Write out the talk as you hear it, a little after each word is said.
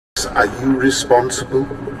Are you responsible?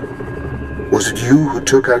 Was it you who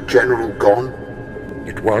took out General Gon?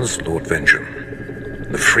 It was, Lord Vengeance.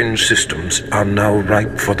 The fringe systems are now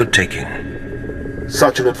ripe for the taking.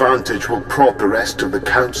 Such an advantage will prod the rest of the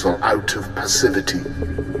Council out of passivity.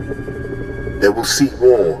 They will see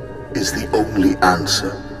war is the only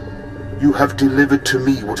answer. You have delivered to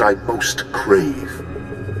me what I most crave.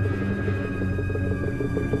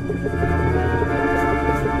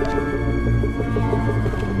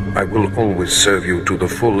 I will always serve you to the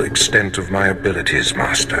full extent of my abilities,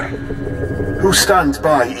 Master. Who stands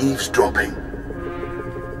by eavesdropping?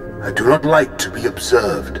 I do not like to be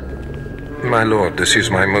observed. My lord, this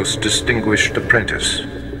is my most distinguished apprentice,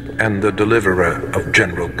 and the deliverer of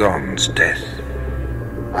General Gon's death.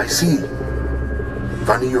 I see.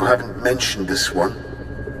 Funny you haven't mentioned this one.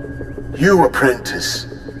 You, apprentice.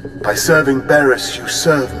 By serving Barriss, you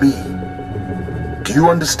serve me. Do you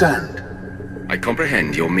understand? I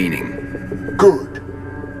comprehend your meaning. Good.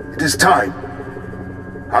 It is time.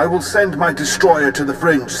 I will send my destroyer to the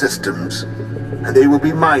fringe systems, and they will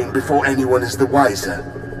be mine before anyone is the wiser.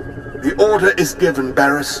 The order is given,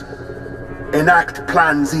 Barriss. Enact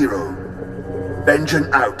Plan Zero. Vengeance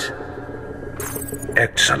out.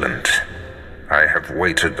 Excellent. I have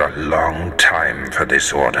waited a long time for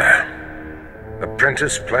this order.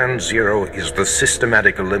 Apprentice Plan Zero is the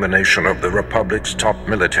systematic elimination of the Republic's top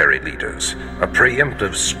military leaders. A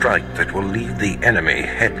preemptive strike that will leave the enemy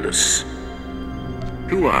headless.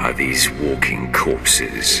 Who are these walking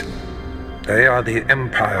corpses? They are the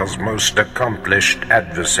Empire's most accomplished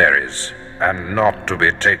adversaries, and not to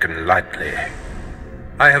be taken lightly.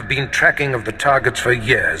 I have been tracking of the targets for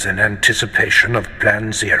years in anticipation of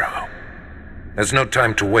Plan Zero. There's no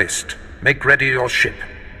time to waste. Make ready your ship.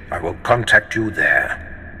 I will contact you there.